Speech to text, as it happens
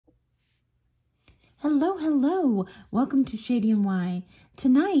Hello, hello. Welcome to Shady & Why.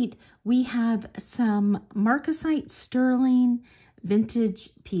 Tonight we have some Marcasite sterling vintage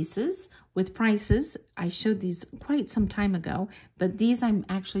pieces with prices. I showed these quite some time ago, but these I'm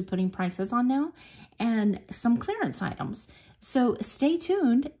actually putting prices on now, and some clearance items. So stay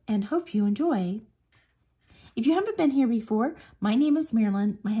tuned and hope you enjoy. If you haven't been here before, my name is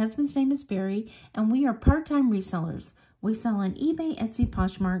Marilyn, my husband's name is Barry, and we are part-time resellers. We sell on eBay, Etsy,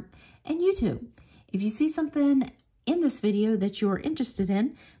 Poshmark, and YouTube. If you see something in this video that you are interested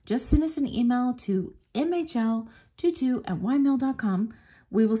in, just send us an email to mhl22@ymail.com.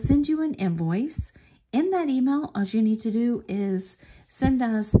 We will send you an invoice. In that email, all you need to do is send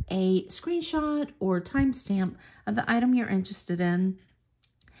us a screenshot or timestamp of the item you're interested in,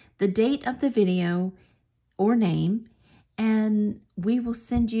 the date of the video or name, and we will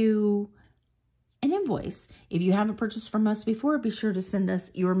send you an invoice. If you haven't purchased from us before, be sure to send us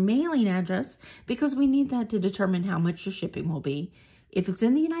your mailing address because we need that to determine how much your shipping will be. If it's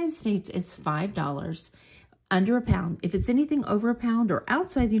in the United States, it's $5, under a pound. If it's anything over a pound or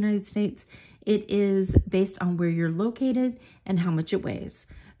outside the United States, it is based on where you're located and how much it weighs.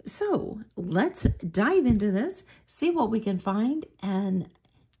 So let's dive into this, see what we can find, and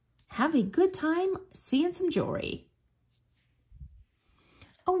have a good time seeing some jewelry.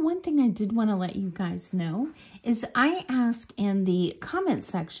 Oh, one thing I did want to let you guys know is I asked in the comment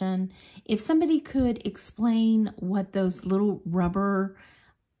section if somebody could explain what those little rubber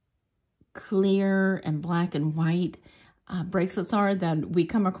clear and black and white bracelets are that we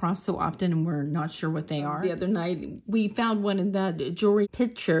come across so often and we're not sure what they are. The other night we found one in that jewelry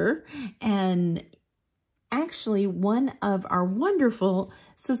picture, and actually one of our wonderful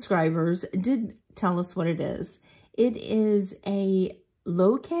subscribers did tell us what it is. It is a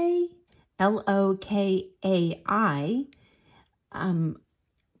Lokai, L-O-K-A-I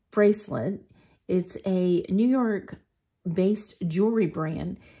bracelet. It's a New York-based jewelry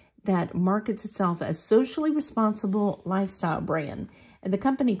brand that markets itself as socially responsible lifestyle brand. And the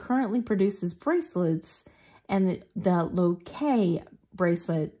company currently produces bracelets, and the Lokai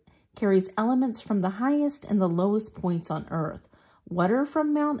bracelet carries elements from the highest and the lowest points on Earth. Water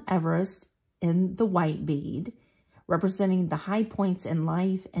from Mount Everest in the white bead, representing the high points in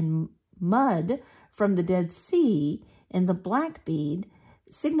life, and mud from the Dead Sea in the black bead,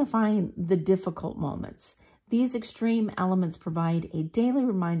 signifying the difficult moments. These extreme elements provide a daily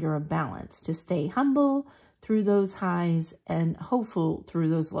reminder of balance, to stay humble through those highs and hopeful through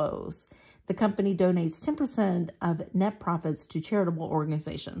those lows. The company donates 10% of net profits to charitable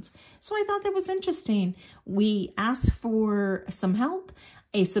organizations. So I thought that was interesting. We asked for some help.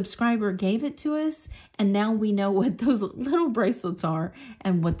 A subscriber gave it to us, and now we know what those little bracelets are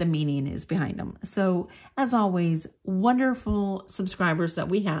and what the meaning is behind them. So, as always, wonderful subscribers that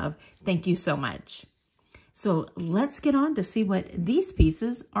we have. Thank you so much. So, let's get on to see what these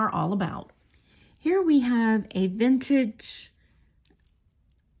pieces are all about. Here we have a vintage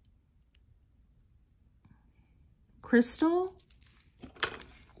crystal,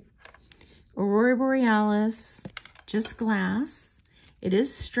 Aurora Borealis, just glass. It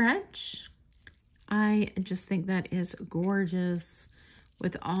is stretch. I just think that is gorgeous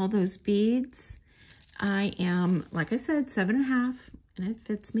with all those beads. I am, like I said, 7.5, and it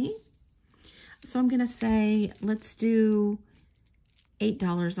fits me. So I'm gonna say, let's do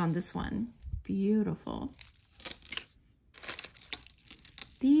 $8 on this one. Beautiful.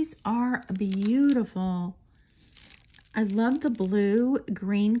 These are beautiful. I love the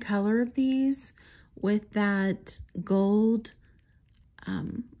blue-green color of these with that gold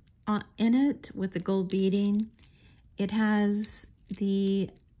in it, with the gold beading. It has the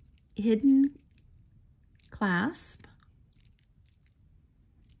hidden clasp,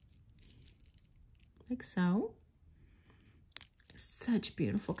 like so. Such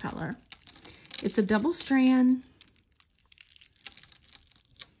beautiful color. It's a double strand.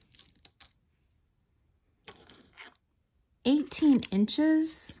 $18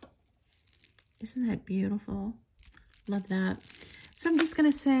 inches. Isn't that beautiful? Love that. So I'm just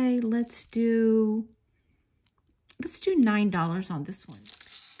gonna say let's do $9 on this one.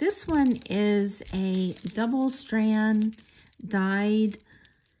 This one is a double strand dyed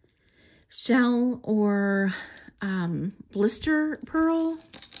shell or blister pearl.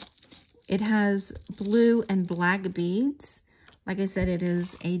 It has blue and black beads. Like I said, it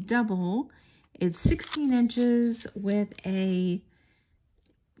is a double. It's 16 inches with a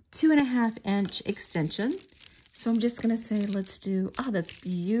 2.5 inch extension. So I'm just gonna say, let's do, oh, that's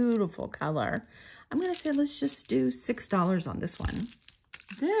beautiful color. I'm gonna say, let's just do $6 on this one.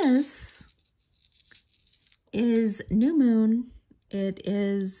 This is New Moon. It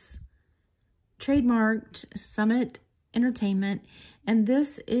is trademarked Summit Entertainment. And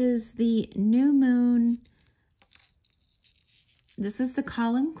this is the New Moon. This is the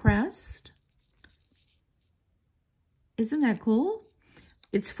Colin Crest. Isn't that cool?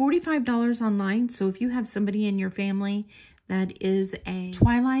 It's $45 online. So if you have somebody in your family that is a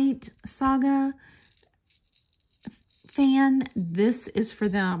Twilight Saga fan, this is for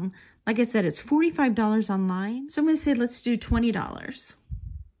them. Like I said, it's $45 online. So I'm going to say let's do $20.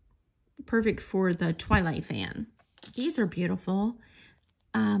 Perfect for the Twilight fan. These are beautiful.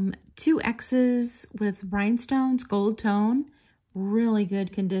 2 X's with rhinestones, gold tone. Really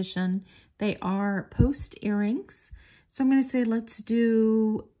good condition. They are post earrings. So I'm going to say let's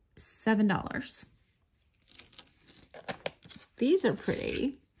do $7. These are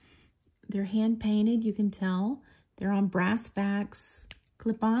pretty. They're hand painted, you can tell. They're on brass backs,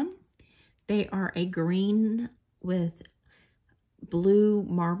 clip-on. They are a green with blue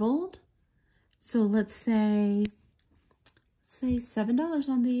marbled. So let's say $7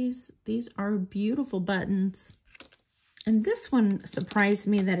 on these. These are beautiful buttons. And this one surprised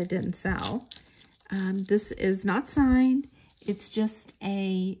me that it didn't sell. This is not signed. It's just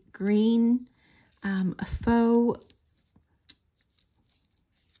a green faux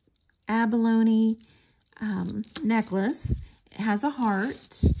abalone necklace. It has a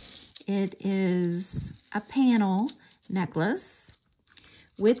heart. It is a panel necklace.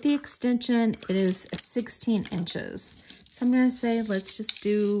 With the extension, it is 16 inches. So I'm going to say let's just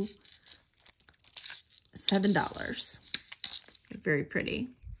do $7. Very pretty.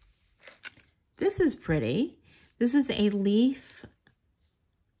 This is pretty. This is a leaf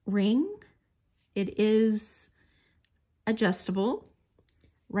ring. It is adjustable.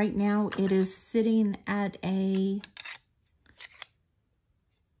 Right now it is sitting at a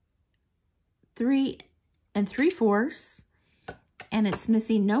 3 3/4, and it's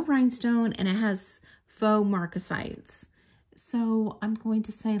missing no rhinestone, and it has faux marcasites. So I'm going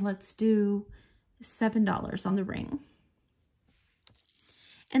to say let's do $7 on the ring.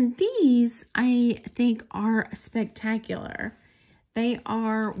 And these I think are spectacular. They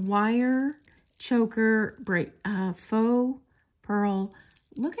are wire choker faux pearl.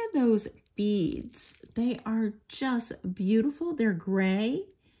 Look at those beads. They are just beautiful. They're gray.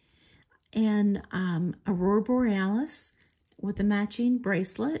 And Aurora Borealis with a matching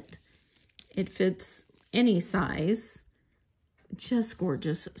bracelet. It fits any size. Just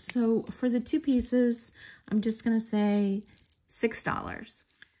gorgeous. So for the 2 pieces, I'm just going to say $6.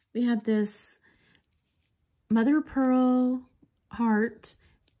 We have this mother of pearl heart.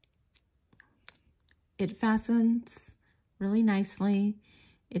 It fastens really nicely.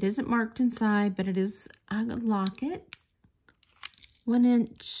 It isn't marked inside, but it is a locket. 1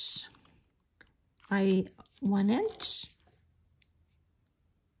 inch by 1 inch.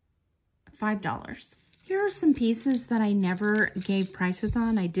 $5. Here are some pieces that I never gave prices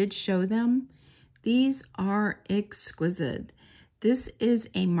on. I did show them. These are exquisite. This is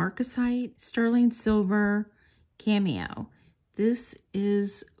a Marcasite sterling silver cameo. This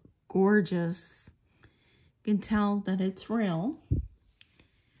is gorgeous. You can tell that it's real.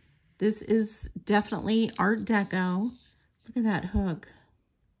 This is definitely Art Deco. Look at that hook.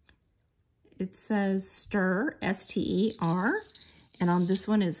 It says Stir, S-T-E-R. And on this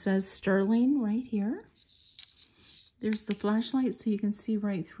one, it says sterling right here. There's the flashlight so you can see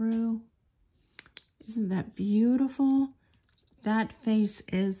right through. Isn't that beautiful? That face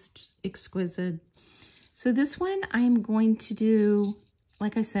is exquisite. So this one I'm going to do,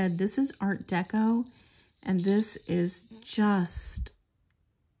 like I said, this is Art Deco. And this is just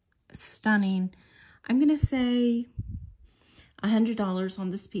stunning. I'm going to say $100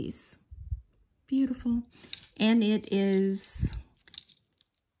 on this piece. Beautiful. And it is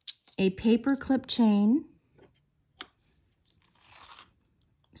a paper clip chain,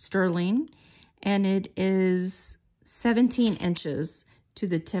 sterling, and it is 17 inches to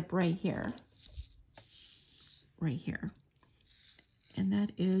the tip right here. Right here. And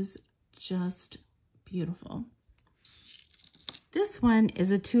that is just beautiful. This one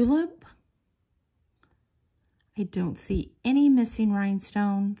is a tulip. I don't see any missing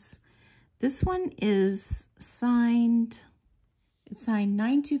rhinestones. This one is signed, it's signed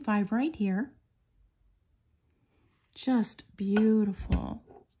 925 right here. Just beautiful.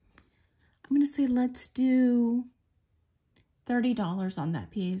 I'm going to say let's do $30 on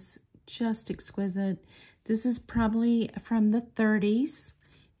that piece. Just exquisite. This is probably from the 30s.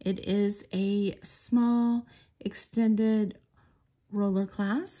 It is a small extended roller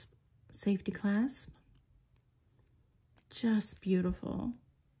clasp, safety clasp. Just beautiful.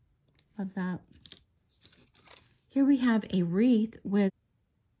 Love that. Here we have a wreath with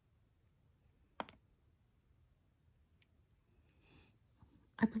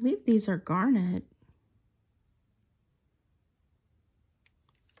I believe these are garnet.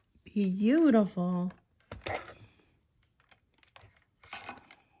 Beautiful.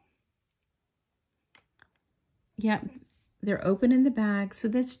 Yep, they're open in the bag. So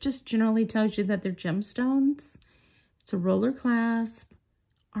this just generally tells you that they're gemstones. It's a roller clasp.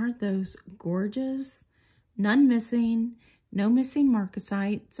 Aren't those gorgeous? None missing. No missing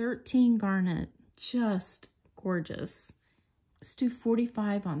marcasite. 13 garnet. Just gorgeous. Let's do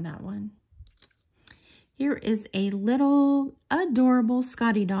 45 on that one. Here is a little adorable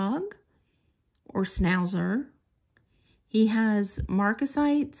Scotty dog or schnauzer. He has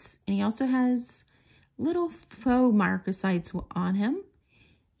marcasites and he also has little faux marcasites on him.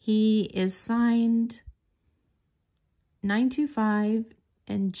 He is signed 925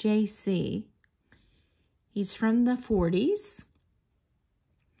 and JC. He's from the 40s.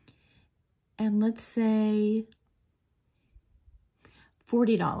 And let's say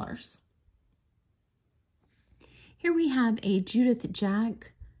 $40. Here we have a Judith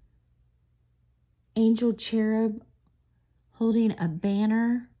Jack angel cherub holding a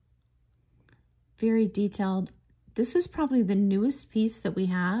banner. Very detailed. This is probably the newest piece that we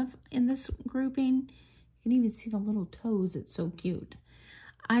have in this grouping. You can even see the little toes. It's so cute.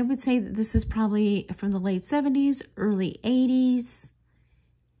 I would say that this is probably from the late 70s, early 80s.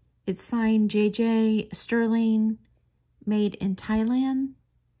 It's signed JJ Sterling, made in Thailand.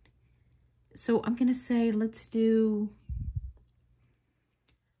 So I'm going to say let's do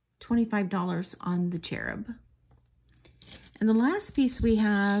 $25 on the cherub. And the last piece we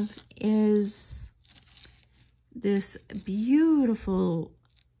have is this beautiful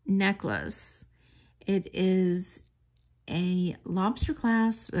necklace. It is a lobster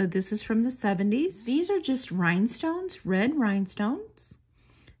clasp. This is from the 70s. These are just rhinestones, red rhinestones.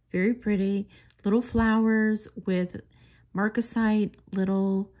 Very pretty. Little flowers with marcasite,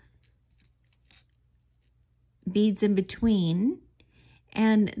 little beads in between.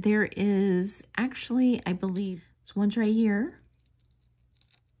 And there is actually, I believe, this one's right here.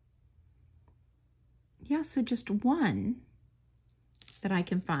 Yeah, so just one that I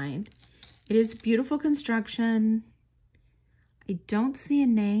can find. It is beautiful construction. I don't see a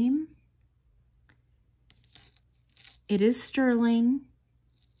name. It is sterling.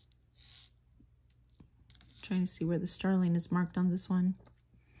 I'm trying to see where the sterling is marked on this one.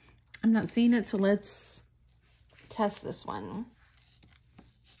 I'm not seeing it, so let's test this one.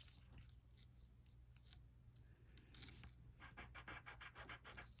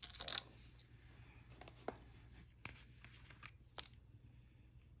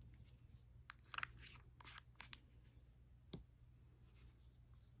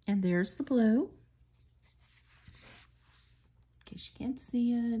 And there's the blue. In case you can't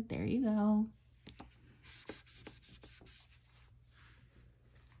see it, there you go.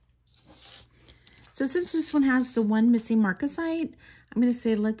 So since this one has the one missing marcasite, I'm going to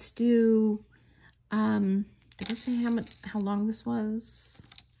say let's do, did I say how long this was?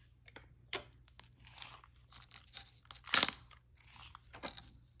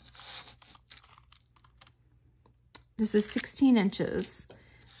 This is 16 inches.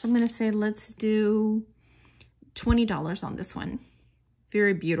 So I'm going to say let's do $20 on this one.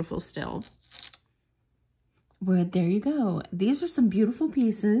 Very beautiful still. Well, there you go. These are some beautiful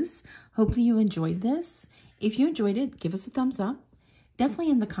pieces. Hopefully you enjoyed this. If you enjoyed it, give us a thumbs up.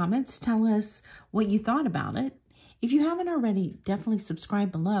 Definitely in the comments, tell us what you thought about it. If you haven't already, definitely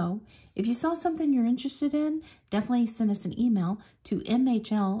subscribe below. If you saw something you're interested in, definitely send us an email to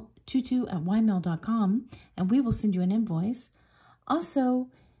mhl22@ymail.com and we will send you an invoice. Also,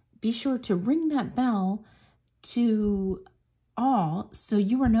 be sure to ring that bell to all so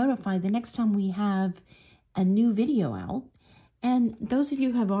you are notified the next time we have a new video out. And those of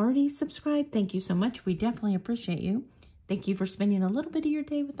you who have already subscribed, thank you so much. We definitely appreciate you. Thank you for spending a little bit of your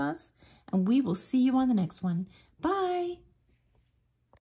day with us, and we will see you on the next one. Bye.